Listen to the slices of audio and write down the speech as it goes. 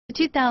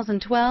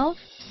2012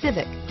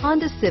 Civic,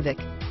 Honda Civic.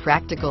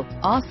 Practical,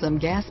 awesome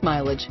gas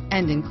mileage,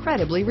 and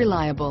incredibly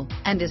reliable,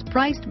 and is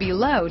priced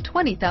below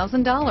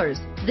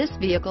 $20,000. This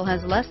vehicle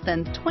has less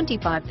than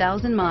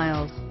 25,000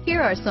 miles.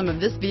 Here are some of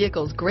this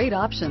vehicle's great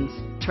options: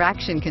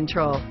 traction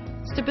control,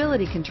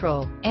 stability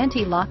control,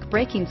 anti-lock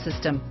braking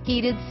system,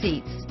 heated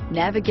seats,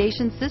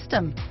 navigation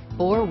system,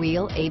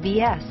 four-wheel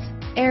ABS,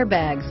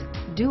 airbags,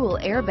 dual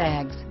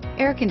airbags,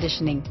 air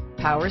conditioning,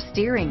 power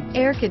steering,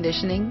 air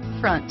conditioning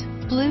front,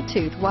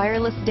 Bluetooth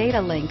wireless data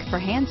link for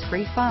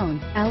hands-free phone,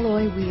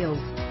 alloy wheels,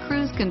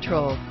 cruise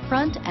control,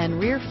 front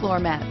and rear floor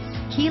mats,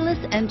 keyless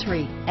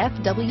entry,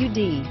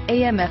 FWD,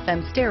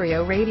 AM/FM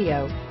stereo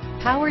radio,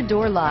 power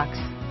door locks,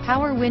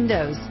 power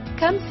windows.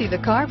 Come see the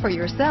car for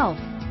yourself.